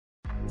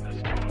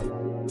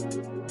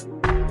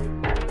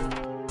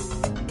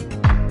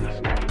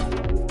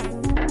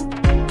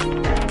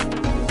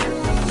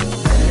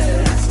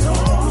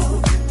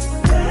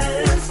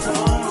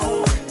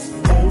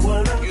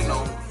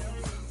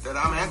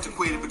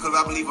because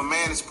I believe a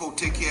man is supposed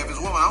to take care of his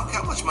woman. I don't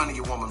care how much money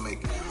your woman make.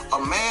 A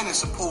man is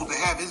supposed to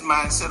have his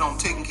mind set on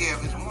taking care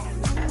of his woman.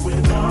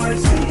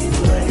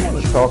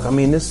 Talk. I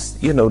mean,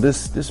 this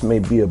may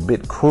be a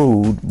bit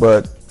crude,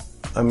 but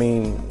I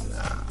mean,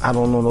 I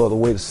don't know no other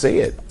way to say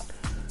it.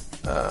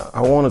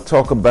 I want to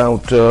talk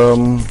about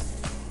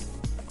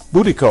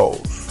booty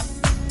calls.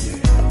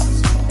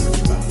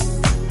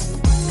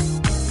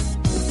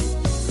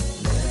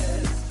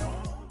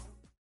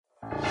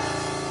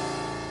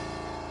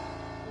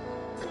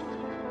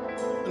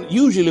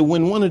 Usually,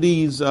 when one of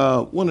these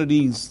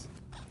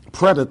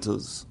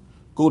predators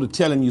go to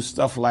telling you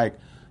stuff like,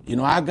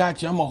 I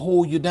got you, I'm gonna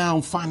hold you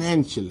down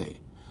financially.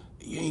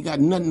 You ain't got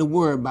nothing to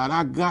worry about.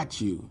 I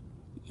got you.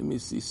 Let me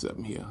see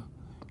something here.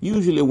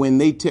 Usually, when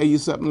they tell you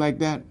something like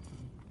that,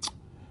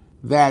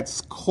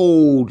 that's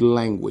code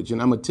language, and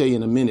I'm gonna tell you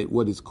in a minute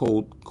what is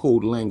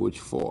code language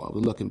for. I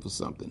was looking for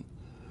something.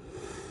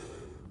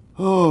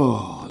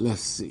 Oh,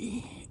 let's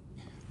see.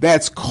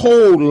 That's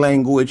code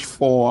language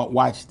for,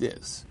 watch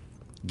this.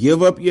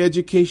 Give up your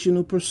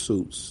educational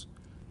pursuits,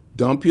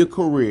 dump your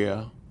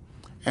career,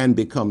 and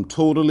become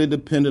totally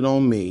dependent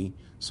on me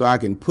so I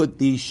can put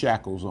these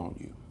shackles on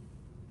you.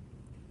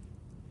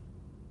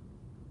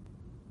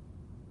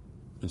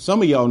 And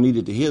some of y'all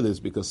needed to hear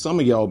this because some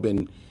of y'all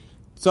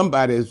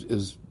somebody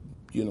is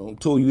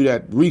told you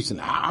that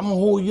recently. I'm going to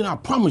hold you, and I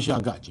promise you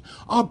I got you.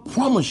 I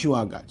promise you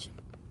I got you.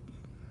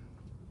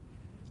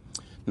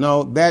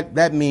 No,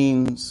 that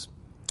means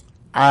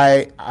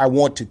I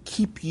want to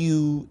keep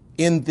you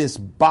in this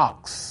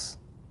box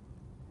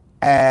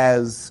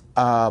as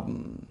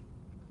almost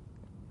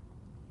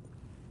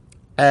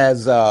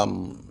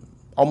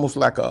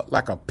like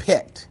a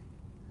pet.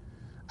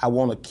 I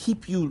want to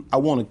keep you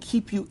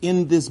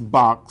in this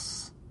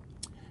box,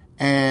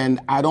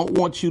 and I don't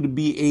want you to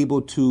be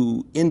able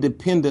to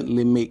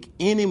independently make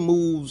any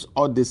moves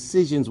or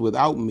decisions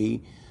without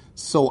me.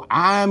 So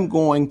I'm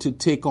going to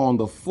take on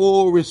the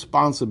full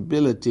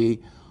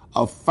responsibility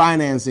of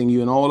financing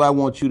you, and all I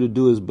want you to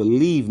do is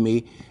believe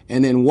me.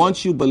 And then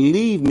once you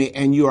believe me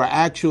and you are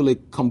actually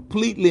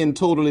completely and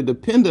totally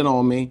dependent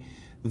on me,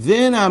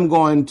 then I'm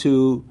going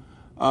to,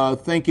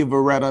 thank you,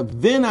 Veretta,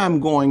 then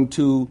I'm going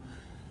to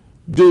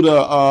do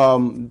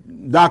the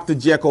Dr.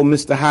 Jekyll,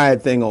 Mr.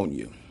 Hyde thing on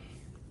you.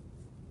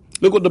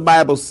 Look what the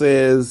Bible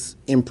says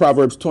in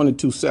Proverbs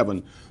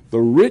 22:7. The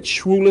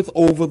rich ruleth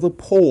over the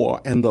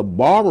poor, and the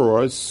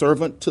borrower is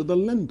servant to the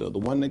lender, the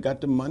one that got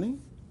the money.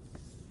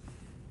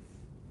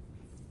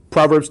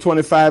 Proverbs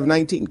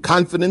 25:19.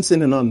 Confidence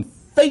in an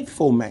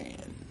unfaithful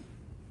man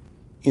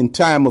in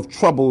time of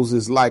troubles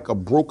is like a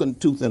broken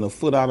tooth and a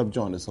foot out of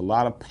joint. There's a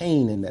lot of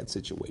pain in that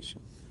situation.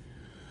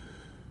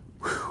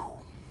 Whew.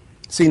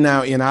 See,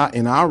 now in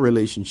our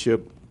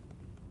relationship,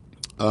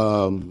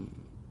 I've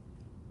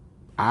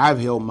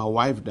held my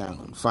wife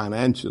down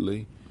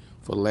financially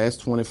for the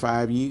last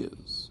 25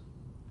 years.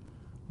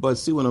 But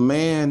see, when a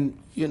man,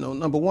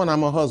 number one,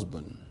 I'm a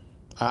husband.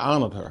 I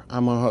honored her.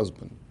 I'm her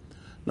husband.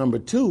 Number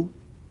two,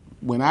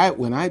 when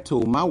I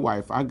told my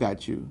wife, I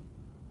got you,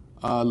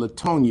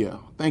 Latonia,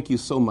 thank you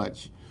so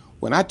much.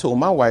 When I told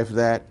my wife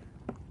that,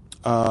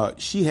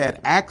 she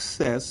had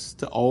access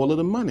to all of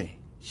the money.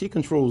 She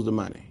controls the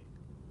money.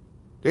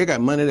 They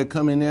got money that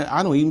come in there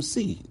I don't even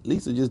see.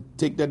 Lisa just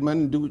take that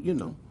money and do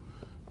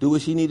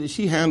what she needed.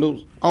 She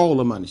handles all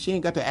the money. She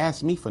ain't got to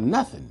ask me for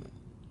nothing.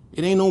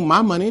 It ain't no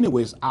my money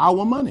anyway. It's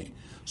our money.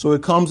 So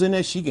it comes in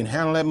there. She can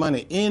handle that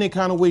money any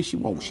kind of way she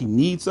wants. She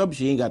needs something.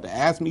 She ain't got to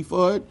ask me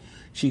for it.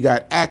 She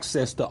got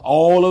access to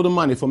all of the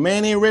money. If a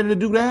man ain't ready to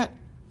do that,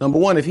 number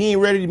one, if he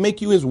ain't ready to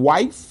make you his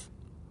wife,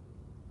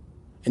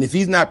 and if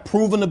he's not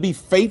proven to be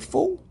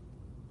faithful,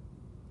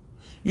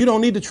 you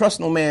don't need to trust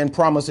no man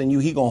promising you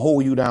he gonna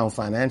hold you down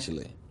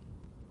financially.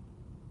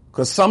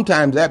 Because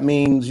sometimes that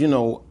means,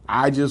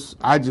 I just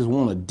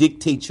want to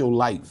dictate your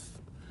life.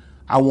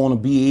 I want to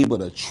be able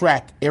to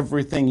track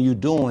everything you're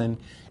doing,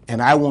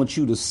 and I want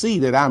you to see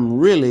that I'm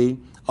really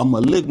a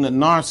malignant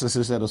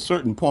narcissist at a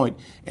certain point,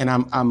 and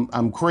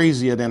I'm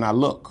crazier than I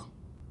look.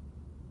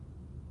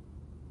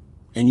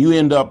 And you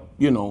end up,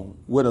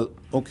 with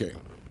okay.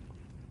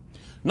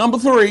 Number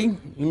three,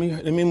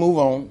 let me move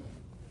on.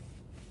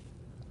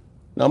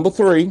 Number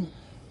three,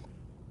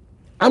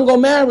 I'm going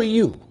to marry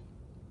you.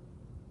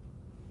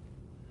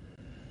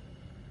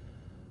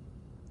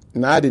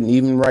 And I didn't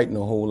even write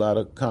no whole lot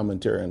of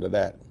commentary into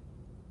that.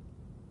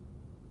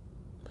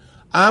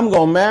 I'm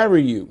going to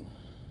marry you.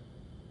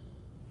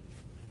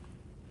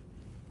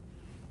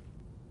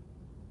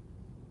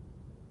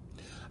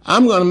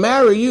 I'm going to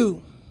marry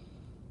you.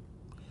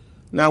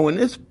 Now, when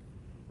this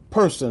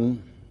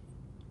person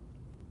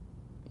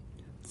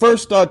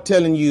first start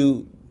telling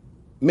you,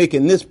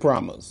 making this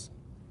promise,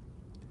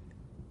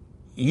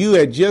 you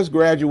had just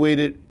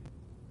graduated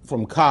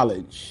from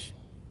college.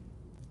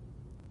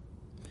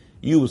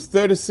 You was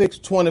 36,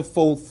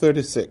 24,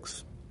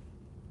 36.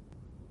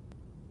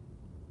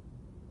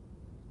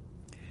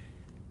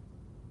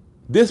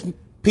 This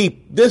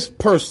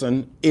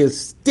person is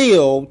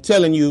still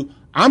telling you,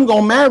 I'm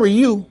going to marry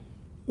you.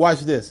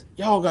 Watch this.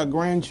 Y'all got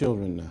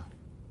grandchildren now.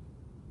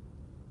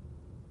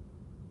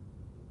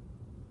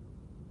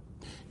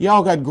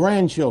 Y'all got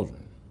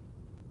grandchildren.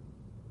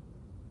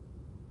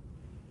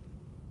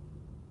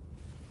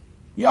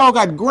 Y'all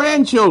got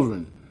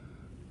grandchildren.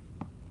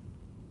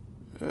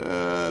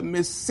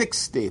 Miss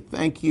 60,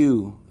 thank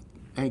you.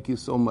 Thank you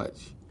so much.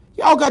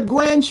 Y'all got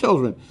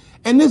grandchildren.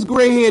 And this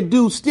gray-haired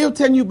dude still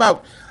telling you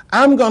about,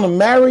 I'm going to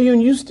marry you,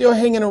 and you still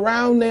hanging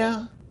around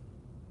there.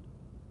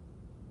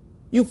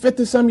 You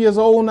 50-some years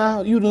old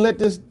now. You done let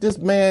this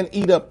man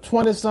eat up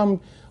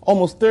 20-some,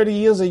 almost 30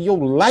 years of your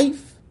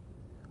life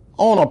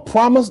on a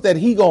promise that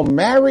he going to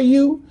marry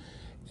you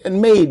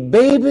and made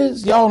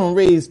babies. Y'all done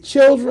raised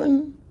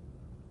children.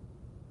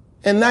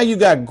 And now you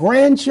got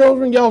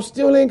grandchildren. Y'all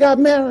still ain't got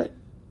married.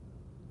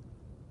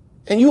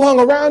 And you hung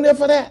around there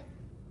for that.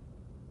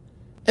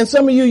 And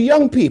some of you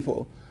young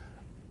people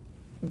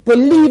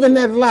believe in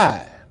that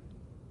lie.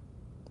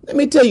 Let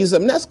me tell you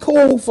something. That's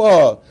cool for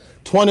a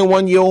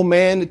 21-year-old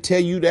man to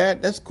tell you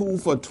that. That's cool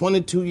for a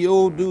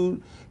 22-year-old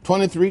dude,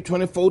 23,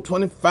 24,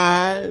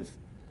 25,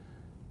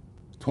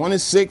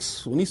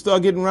 26. When he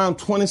start getting around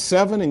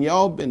 27 and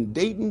y'all been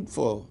dating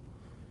for,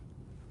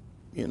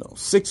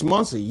 6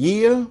 months, a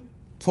year,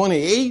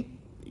 28,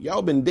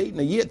 y'all been dating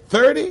a year,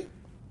 30.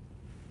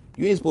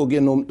 You ain't supposed to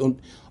get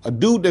a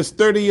dude that's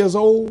 30 years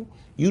old,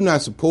 you're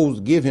not supposed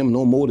to give him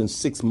no more than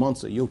 6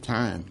 months of your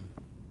time.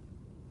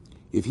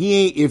 If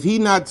he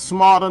not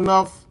smart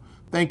enough,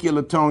 thank you,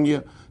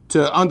 Latonia,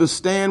 to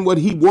understand what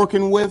he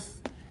working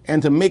with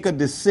and to make a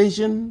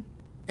decision,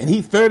 and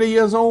he 30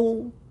 years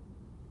old,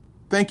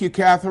 thank you,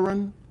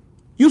 Catherine,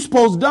 you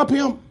supposed to dump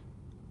him.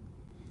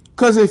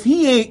 Because if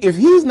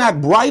he's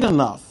not bright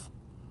enough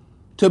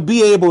to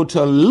be able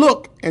to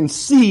look and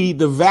see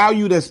the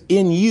value that's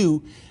in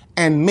you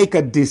and make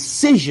a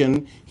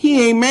decision,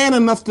 he ain't man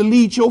enough to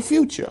lead your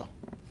future.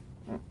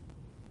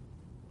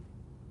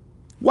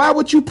 Why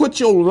would you put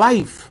your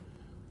life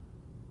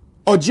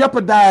or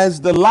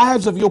jeopardize the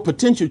lives of your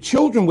potential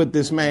children with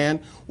this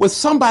man, with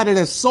somebody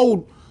that's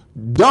so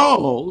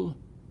dull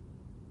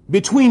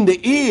between the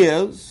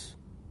ears,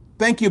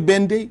 thank you,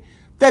 Bendy,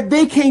 that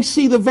they can't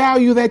see the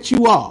value that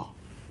you are?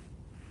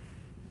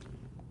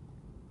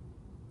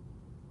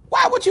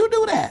 Why would you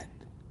do that?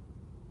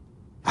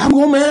 I'm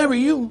going to marry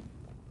you.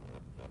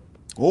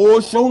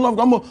 Oh, sure enough,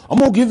 I'm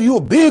going to give you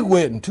a big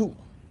wedding, too.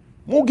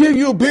 I'm going to give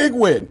you a big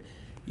wedding.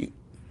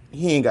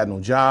 He ain't got no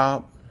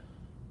job.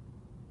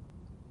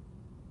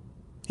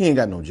 He ain't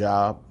got no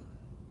job.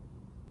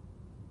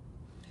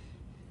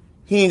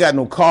 He ain't got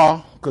no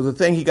car, because the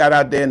thing he got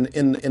out there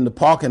in the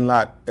parking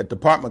lot at the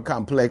apartment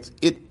complex,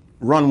 it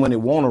run when it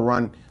want to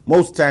run.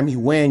 Most of the time he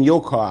wearing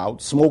your car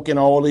out, smoking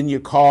all in your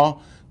car,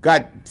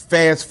 got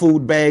fast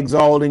food bags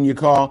all in your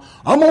car.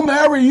 I'm going to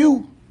marry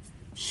you.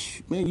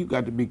 Man, you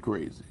got to be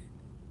crazy.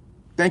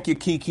 Thank you,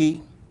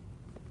 Kiki.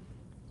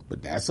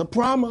 But that's a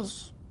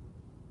promise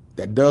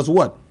that does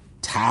what?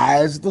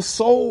 Ties the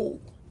soul.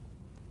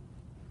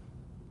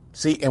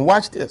 See, and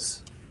watch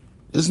this.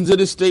 Listen to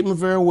this statement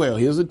very well.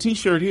 Here's a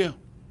t-shirt here.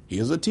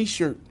 Here's a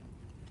t-shirt.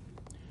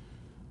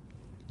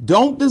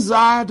 Don't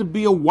desire to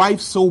be a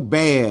wife so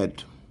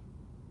bad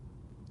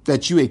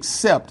that you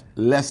accept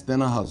less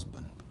than a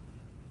husband.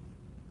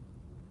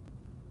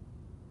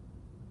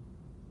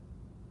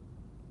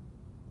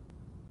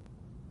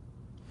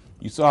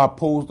 You saw I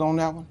posed on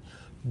that one?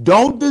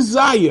 Don't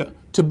desire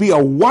to be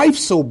a wife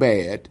so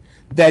bad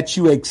that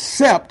you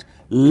accept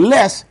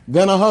less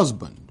than a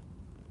husband.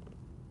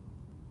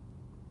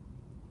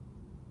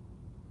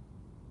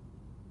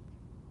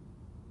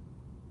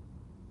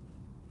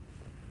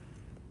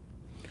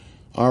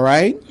 All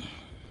right.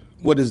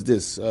 What is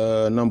this?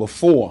 Number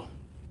 4.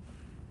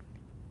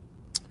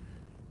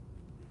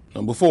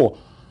 Number 4.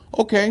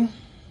 Okay.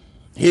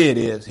 Here it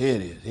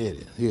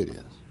is.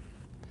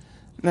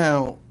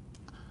 Now,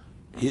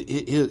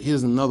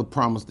 here's another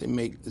promise they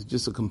make. It's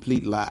just a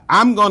complete lie.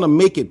 I'm going to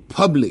make it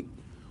public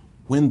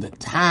when the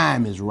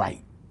time is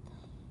right.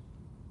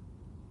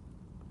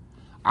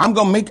 I'm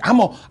going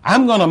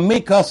to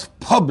make us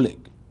public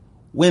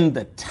when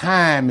the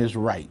time is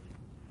right.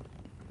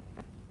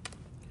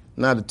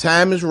 Now, the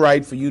time is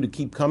right for you to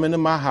keep coming to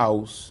my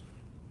house,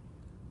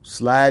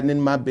 sliding in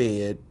my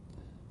bed,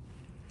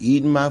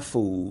 eating my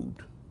food,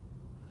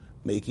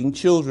 making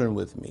children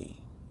with me.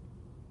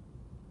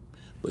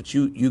 But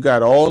you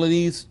got all of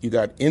these. You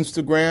got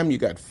Instagram, you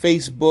got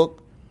Facebook,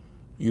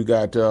 you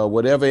got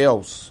whatever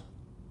else.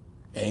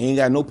 And ain't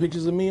got no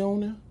pictures of me on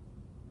there.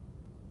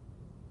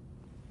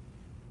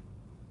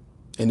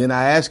 And then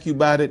I ask you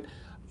about it.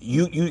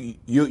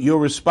 Your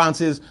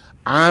response is,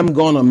 I'm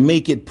going to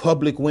make it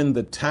public when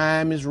the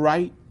time is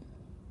right.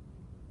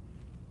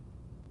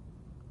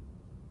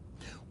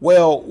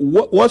 Well,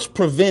 what's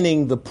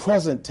preventing the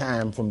present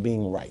time from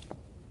being right?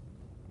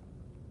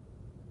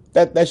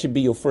 That should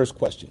be your first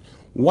question.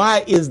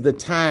 Why is the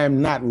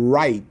time not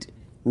right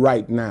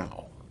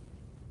now?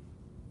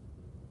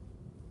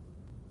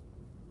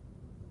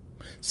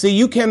 See,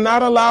 you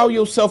cannot allow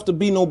yourself to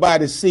be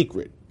nobody's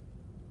secret.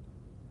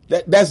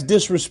 That's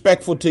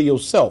disrespectful to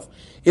yourself.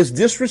 It's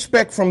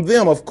disrespect from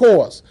them, of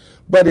course,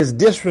 but it's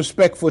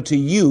disrespectful to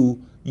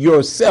you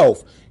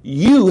yourself.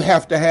 You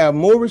have to have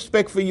more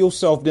respect for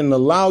yourself than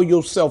allow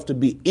yourself to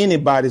be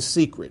anybody's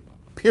secret,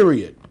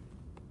 period.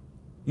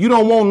 You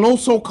don't want no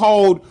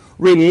so-called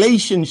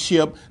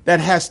relationship that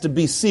has to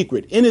be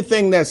secret.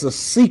 Anything that's a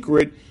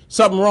secret,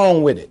 something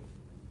wrong with it.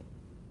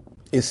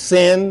 It's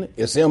sin,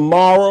 it's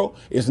immoral,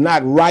 it's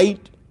not right.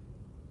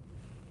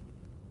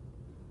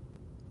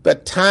 The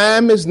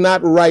time is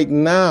not right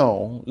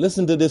now.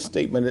 Listen to this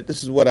statement.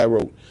 This is what I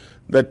wrote.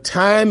 The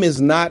time is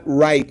not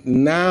right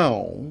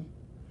now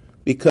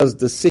because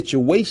the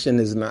situation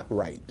is not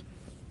right.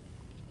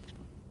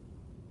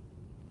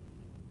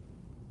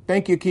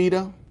 Thank you,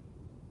 Keita.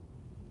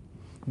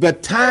 The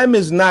time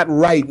is not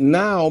right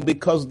now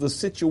because the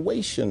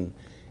situation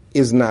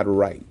is not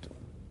right.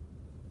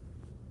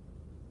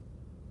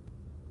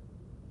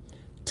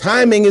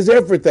 Timing is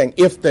everything.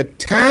 If the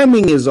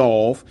timing is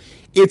off,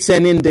 it's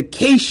an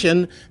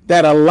indication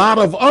that a lot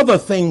of other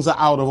things are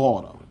out of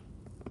order.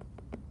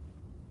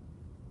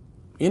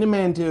 Any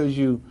man tells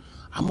you,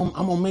 I'm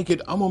gonna make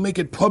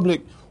it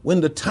public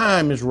when the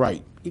time is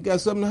right. He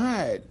got something to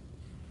hide.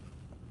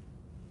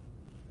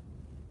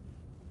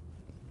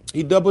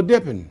 He double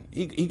dipping.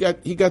 He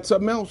got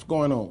something else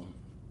going on.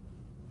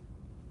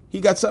 He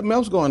got something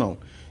else going on,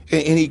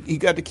 and he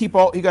got to keep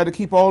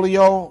all of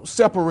y'all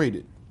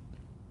separated.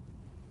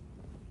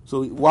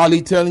 So while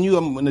he telling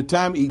you when the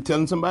time, he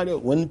telling somebody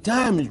else when the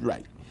time is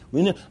right.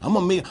 I'm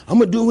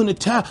gonna do it when the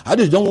time. I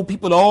just don't want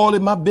people all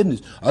in my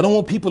business. I don't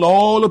want people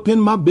all up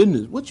in my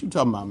business. What you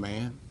talking about,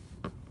 man?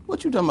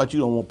 What you talking about? You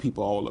don't want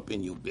people all up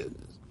in your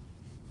business.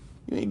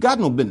 You ain't got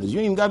no business. You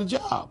ain't even got a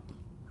job.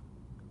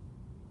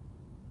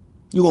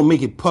 You're gonna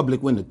make it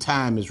public when the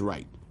time is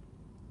right.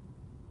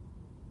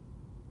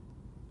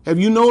 Have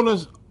you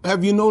noticed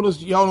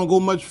y'all don't go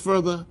much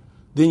further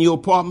than your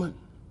apartment?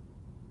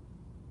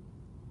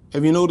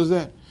 Have you noticed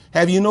that?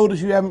 Have you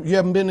noticed you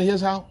haven't been to his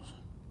house?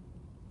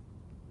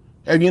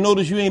 Have you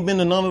noticed you ain't been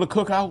to none of the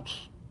cookouts?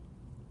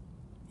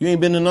 You ain't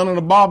been to none of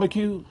the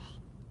barbecues?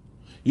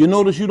 You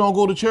notice you don't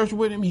go to church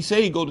with him? He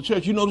say he go to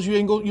church. You notice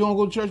you don't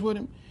go to church with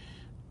him?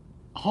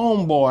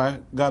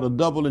 Homeboy got a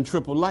double and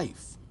triple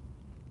life.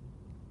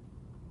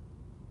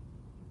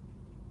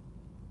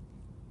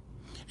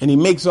 And he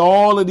makes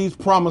all of these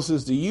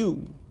promises to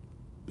you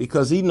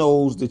because he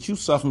knows that you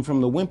suffering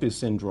from the wimpy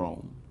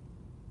syndrome.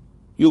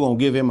 You're going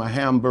to give him a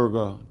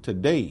hamburger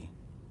today,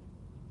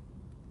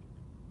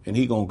 and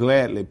he going to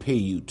gladly pay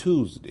you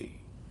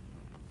Tuesday.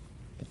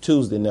 And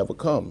Tuesday never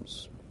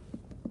comes.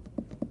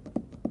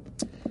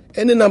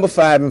 And then number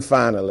 5, and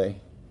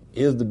finally,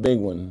 here's the big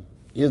one.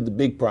 Here's the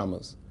big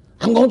promise.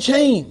 I'm going to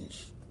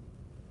change.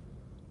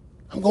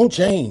 I'm going to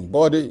change.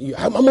 Boy,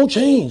 I'm going to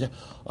change.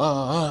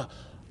 I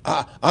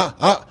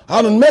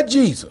done met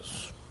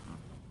Jesus.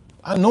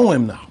 I know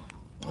him now.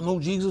 I know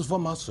Jesus for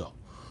myself.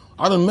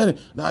 I done met him.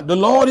 Now, the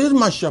Lord is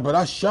my shepherd.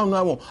 I shall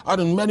not want. I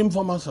done met him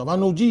for myself. I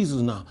know Jesus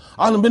now.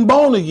 I done been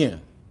born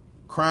again.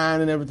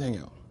 Crying and everything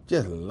else.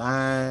 Just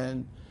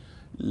lying.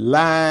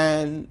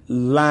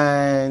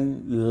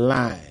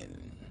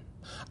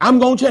 I'm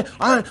going to change.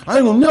 I ain't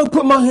going to never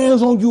put my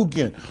hands on you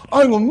again.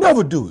 I ain't going to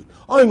never do it.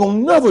 I ain't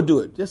going to never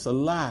do it. Just a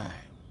lie.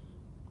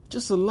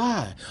 Just a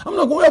lie. I'm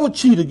not going to ever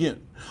cheat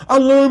again. I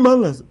learned my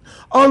lesson.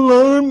 I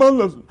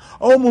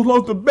almost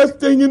lost the best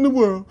thing in the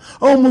world.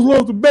 I almost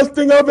lost the best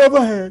thing I've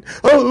ever had.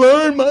 I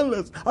learned my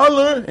lesson.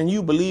 And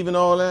you believe in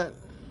all that?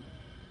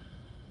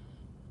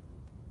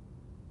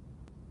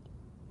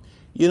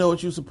 You know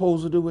what you're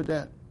supposed to do with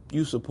that?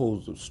 You're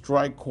supposed to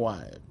strike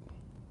quiet.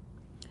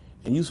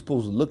 And you're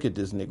supposed to look at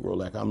this Negro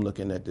like I'm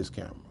looking at this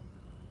camera.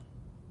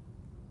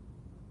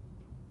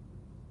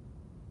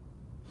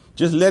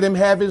 Just let him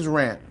have his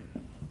rant.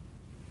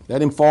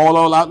 Let him fall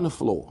all out on the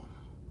floor.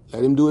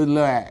 Let him do his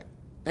little act.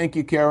 Thank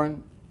you,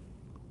 Karen.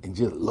 And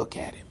just look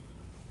at him.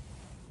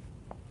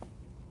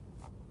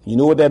 You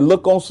know what that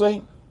look gonna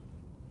say?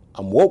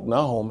 I'm woke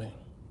now, homie.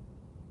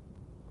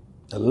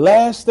 The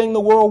last thing the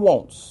world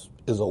wants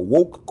is a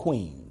woke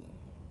queen.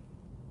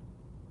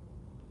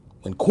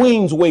 When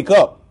queens wake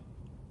up,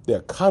 there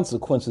are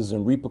consequences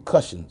and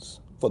repercussions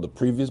for the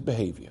previous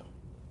behavior.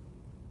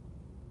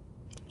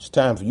 It's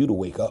time for you to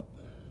wake up.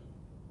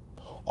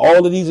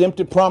 All of these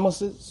empty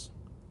promises,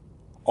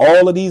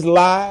 all of these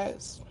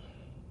lies,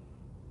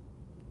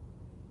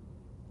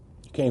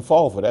 you can't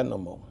fall for that no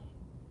more.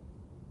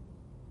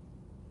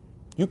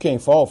 You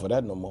can't fall for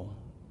that no more.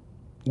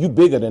 You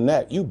bigger than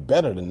that. You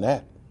better than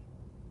that.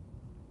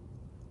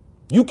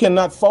 You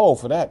cannot fall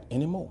for that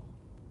anymore.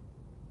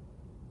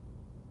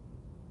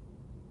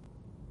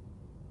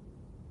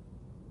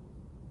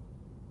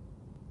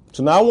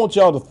 So now I want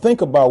y'all to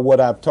think about what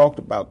I've talked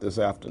about this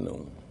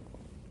afternoon.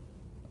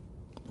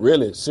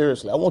 Really,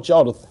 seriously. I want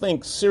y'all to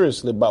think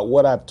seriously about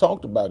what I've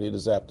talked about here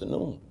this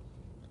afternoon.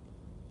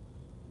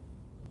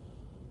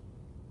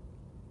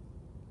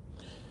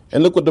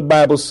 And look what the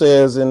Bible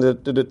says in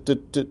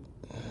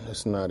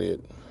that's not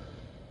it.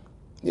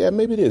 Yeah,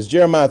 maybe it is.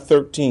 Jeremiah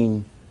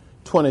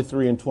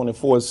 13:23 and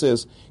 24. It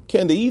says,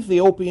 can the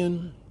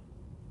Ethiopian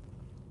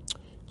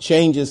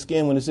change his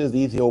skin when it says the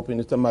Ethiopian,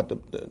 it's talking about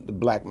the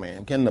black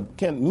man.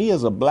 Can me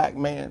as a black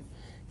man,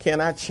 can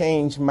I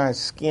change my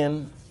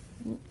skin?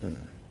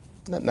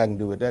 Nothing I can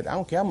do with that. I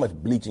don't care how much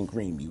bleaching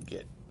cream you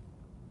get.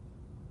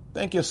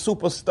 Thank you,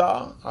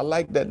 Superstar. I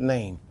like that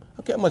name. I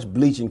don't care how much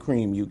bleaching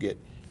cream you get.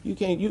 You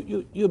can't.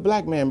 You're a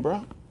black man,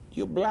 bro.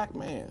 You're a black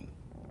man.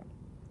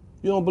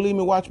 You don't believe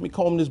me? Watch me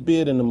comb this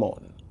beard in the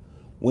morning.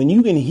 When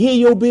you can hear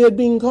your beard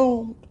being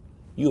combed,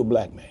 you're a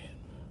black man.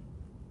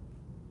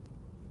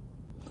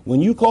 When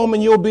you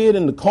combing your beard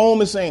and the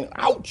comb is saying,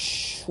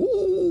 ouch,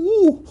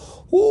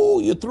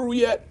 ooh, you through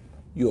yet?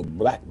 You're a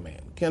black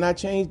man. Can I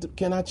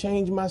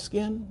change my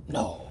skin?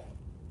 No.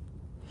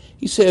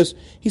 He says,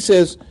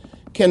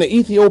 can the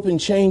Ethiopian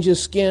change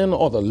his skin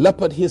or the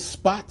leopard his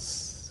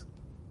spots?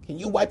 Can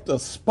you wipe the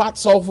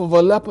spots off of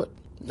a leopard?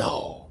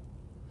 No.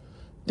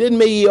 Then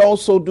may ye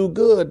also do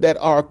good that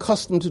are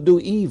accustomed to do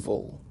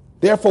evil.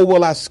 Therefore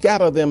will I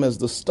scatter them as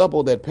the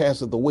stubble that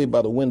passeth away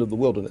by the wind of the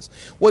wilderness.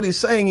 What he's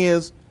saying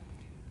is,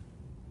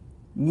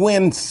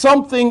 when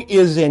something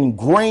is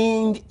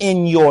ingrained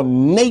in your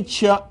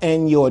nature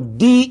and your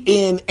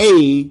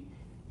DNA,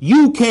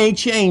 you can't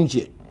change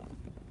it.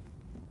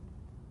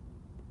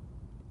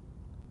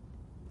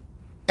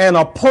 And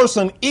a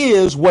person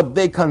is what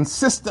they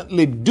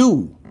consistently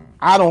do.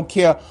 I don't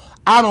care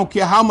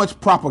how much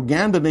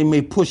propaganda they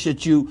may push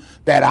at you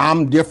that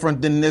I'm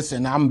different than this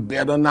and I'm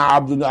better now.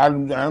 I've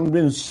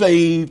been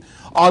saved.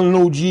 I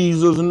know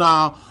Jesus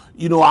now.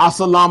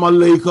 Assalamu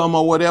alaikum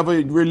or whatever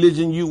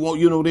religion you want,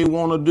 they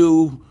want to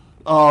do,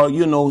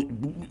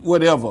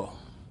 whatever.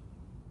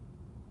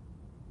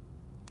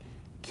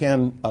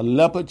 Can a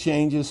leopard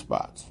change his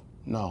spots?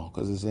 No,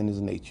 because it's in his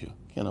nature.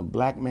 Can a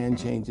black man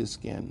change his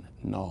skin?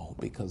 No,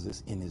 because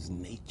it's in his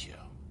nature.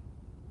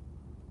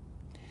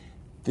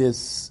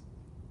 This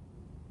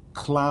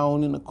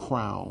clown in a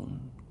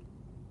crown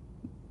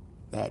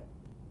that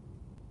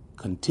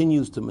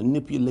continues to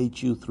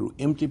manipulate you through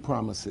empty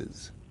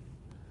promises,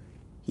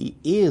 he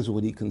is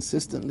what he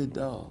consistently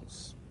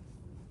does.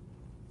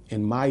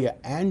 And Maya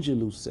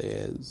Angelou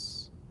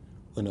says,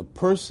 when a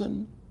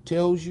person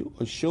tells you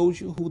or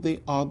shows you who they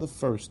are the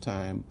first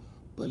time,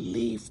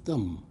 believe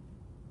them.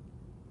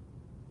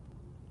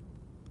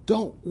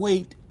 Don't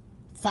wait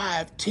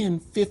 5, 10,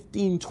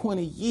 15,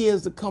 20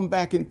 years to come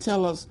back and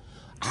tell us,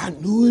 I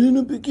knew it in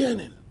the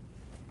beginning.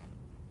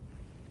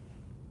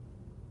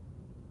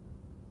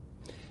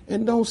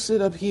 And don't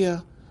sit up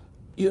here,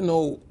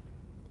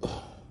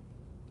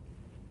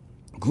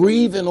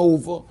 grieving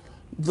over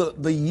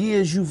the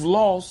years you've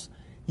lost.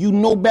 You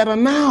know better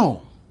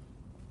now.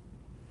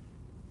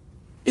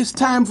 It's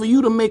time for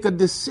you to make a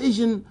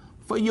decision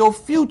for your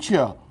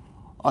future.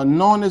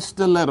 Anointed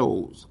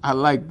stilettos. I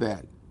like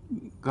that.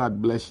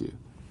 God bless you.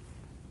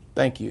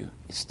 Thank you.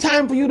 It's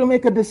time for you to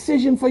make a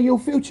decision for your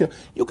future.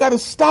 You got to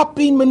stop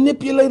being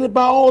manipulated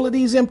by all of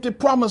these empty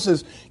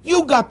promises.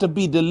 You got to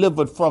be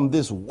delivered from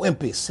this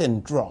wimpy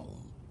syndrome.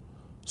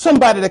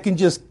 Somebody that can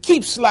just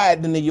keep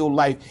sliding into your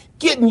life,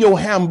 getting your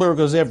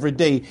hamburgers every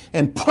day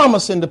and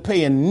promising to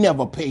pay and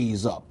never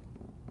pays up.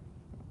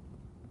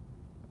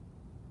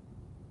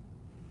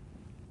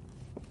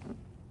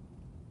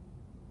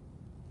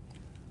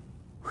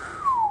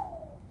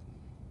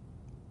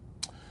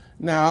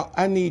 Now,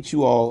 I need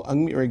you all,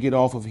 I'm going to get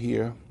off of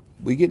here.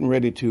 We're getting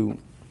ready to,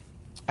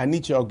 I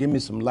need y'all give me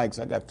some likes.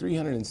 I got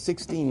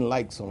 316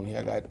 likes on here.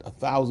 I got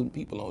 1,000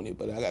 people on here,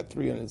 but I got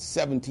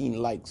 317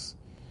 likes.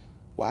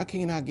 Why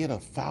can't I get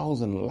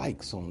 1,000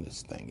 likes on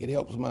this thing? It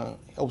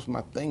helps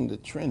my thing to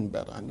trend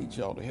better. I need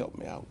y'all to help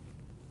me out.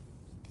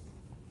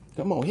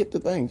 Come on, hit the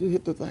thing. Just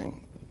hit the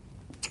thing.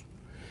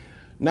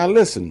 Now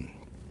listen,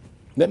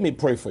 let me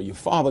pray for you.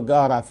 Father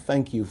God, I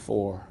thank you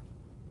for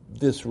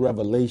this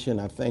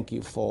revelation. I thank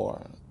you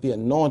for the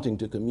anointing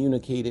to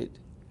communicate it.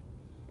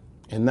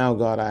 And now,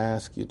 God, I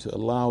ask you to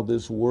allow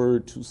this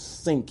word to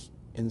sink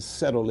and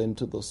settle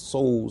into the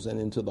souls and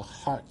into the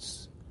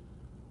hearts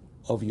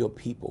of your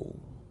people.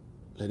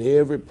 Let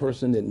every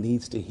person that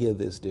needs to hear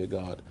this, dear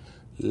God,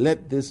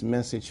 let this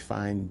message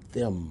find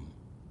them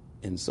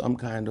in some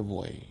kind of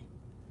way.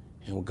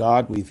 And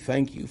God, we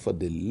thank you for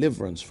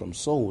deliverance from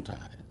soul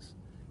ties.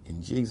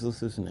 In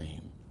Jesus'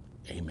 name,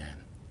 amen.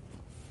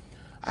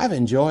 I've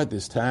enjoyed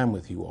this time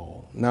with you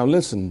all. Now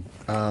listen,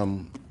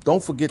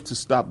 don't forget to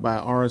stop by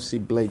R.C.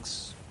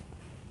 Blake's.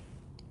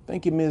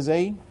 Thank you, Ms.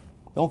 A.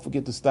 Don't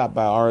forget to stop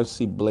by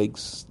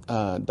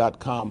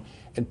rcblakes.com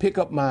and pick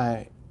up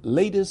my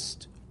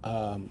latest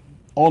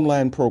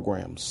online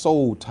program,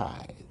 Soul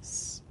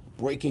Ties,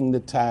 Breaking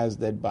the Ties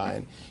That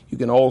Bind. You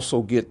can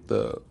also get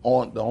the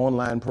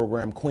online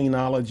program,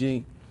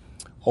 Queenology,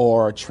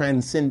 or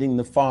Transcending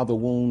the Father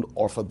Wound,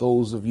 or for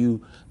those of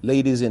you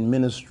ladies in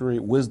ministry,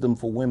 Wisdom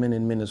for Women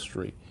in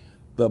Ministry.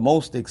 The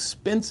most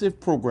expensive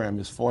program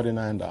is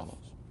 $49.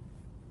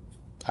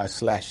 I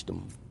slashed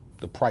them,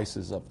 the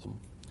prices of them,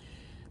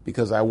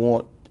 because I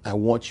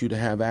want you to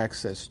have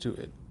access to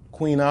it.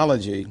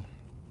 Queenology, I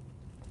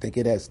think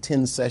it has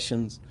 10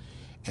 sessions,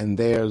 and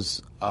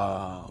there's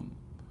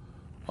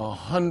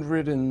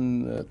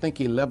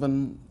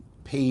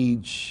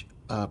 11-page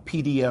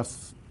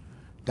PDF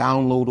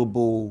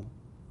downloadable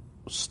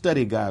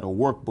study guide or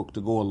workbook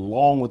to go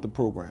along with the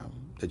program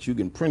that you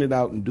can print it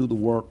out and do the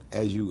work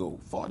as you go.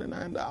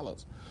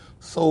 $49.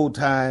 Soul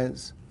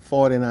Ties,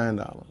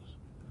 $49.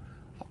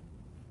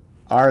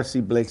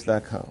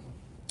 rscblakes.com.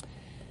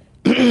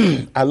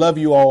 I love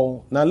you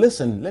all. Now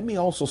listen, let me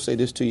also say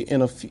this to you.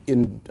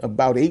 In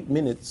about 8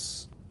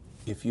 minutes,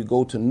 if you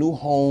go to New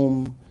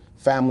Home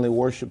Family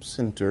Worship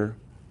Center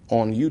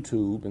on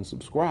YouTube and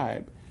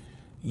subscribe,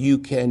 you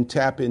can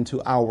tap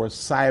into our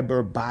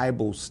cyber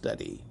Bible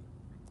study.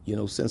 You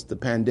know, since the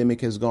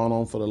pandemic has gone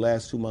on for the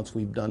last 2 months,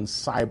 we've done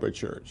cyber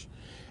church.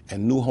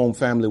 And New Home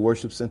Family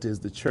Worship Center is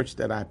the church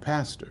that I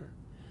pastor.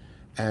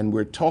 And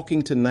we're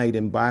talking tonight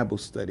in Bible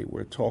study,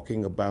 we're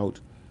talking about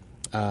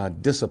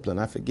discipline.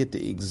 I forget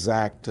the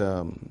exact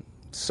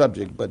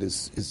subject, but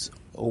its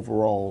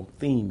overall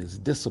theme is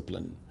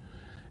discipline.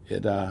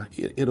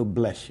 It'll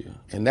bless you.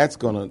 And that's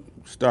going to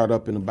start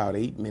up in about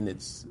 8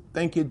 minutes.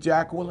 Thank you,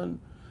 Jacqueline.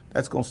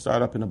 That's going to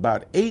start up in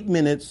about 8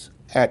 minutes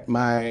at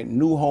my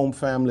New Home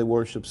Family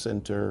Worship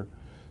Center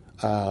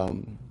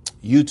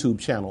YouTube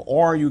channel.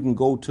 Or you can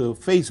go to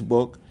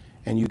Facebook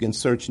and you can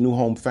search New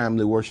Home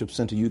Family Worship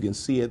Center. You can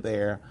see it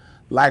there.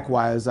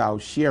 Likewise, I'll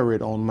share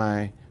it on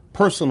my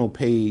personal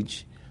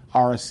page,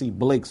 RC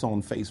Blakes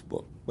on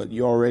Facebook. But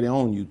you're already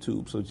on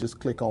YouTube, so just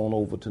click on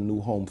over to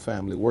New Home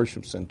Family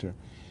Worship Center.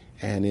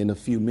 And in a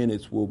few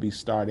minutes, we'll be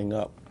starting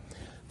up.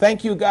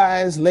 Thank you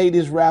guys,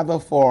 ladies rather,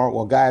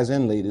 guys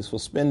and ladies, for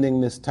spending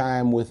this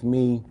time with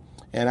me.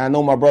 And I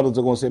know my brothers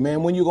are going to say,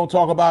 man, when you going to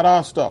talk about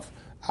our stuff?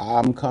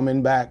 I'm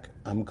coming back.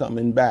 I'm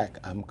coming back.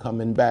 I'm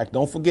coming back.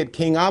 Don't forget,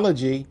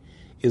 Kingology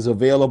is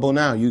available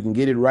now. You can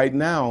get it right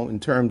now in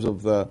terms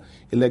of the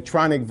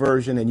electronic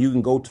version, and you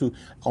can go to,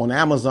 on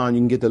Amazon, you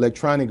can get the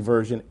electronic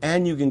version,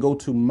 and you can go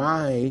to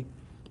my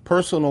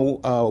personal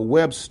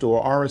web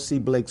store,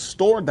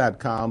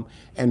 rscblakestore.com,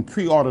 and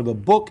pre-order the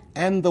book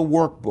and the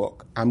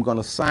workbook. I'm going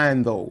to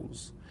sign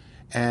those,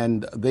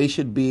 and they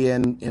should be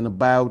in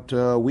about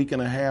a week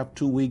and a half,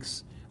 2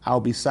 weeks.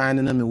 I'll be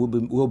signing them,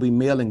 and we'll be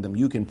mailing them.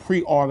 You can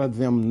pre-order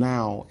them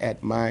now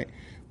at my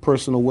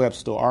personal web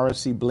store,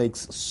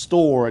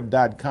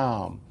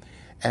 rscblakestore.com.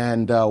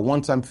 And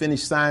once I'm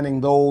finished signing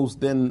those,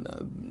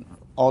 then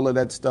all of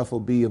that stuff will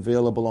be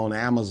available on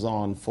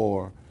Amazon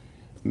for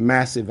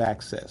massive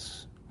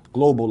access,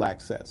 global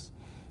access.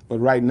 But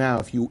right now,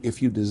 if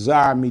you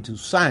desire me to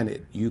sign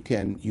it, you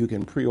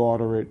can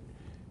pre-order it,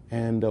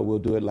 and we'll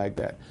do it like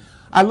that.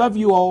 I love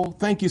you all.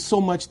 Thank you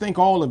so much. Thank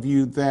all of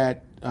you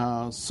that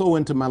sow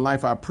into my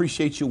life. I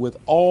appreciate you with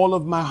all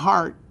of my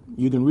heart.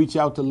 You can reach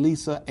out to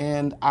Lisa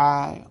and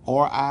I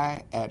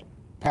at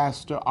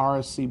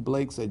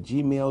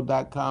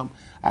pastorrscblakes@gmail.com.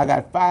 I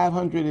got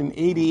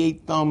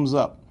 588 thumbs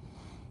up.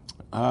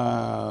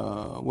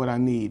 What I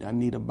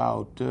need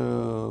about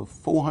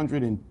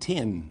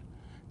 410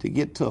 to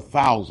get to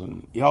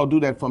 1,000. Y'all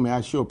do that for me.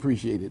 I sure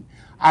appreciate it.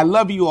 I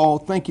love you all.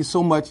 Thank you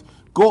so much.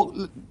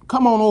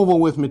 Come on over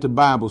with me to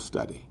Bible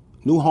study.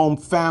 New Home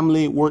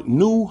Family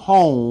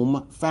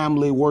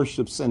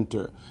Worship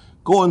Center.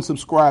 Go and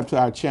subscribe to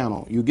our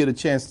channel. You get a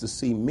chance to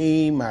see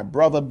me, my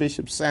brother,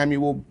 Bishop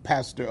Samuel,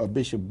 Pastor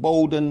Bishop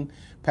Bolden,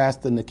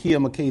 Pastor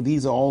Nakia McKay.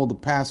 These are all the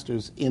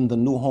pastors in the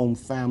New Home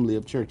family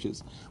of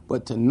churches.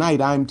 But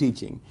tonight I'm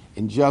teaching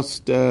in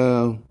just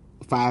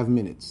 5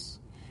 minutes.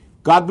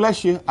 God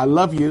bless you. I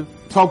love you.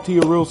 Talk to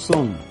you real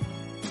soon.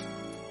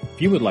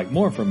 If you would like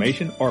more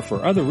information or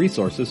for other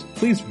resources,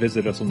 please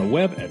visit us on the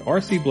web at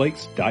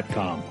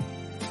rcblakes.com.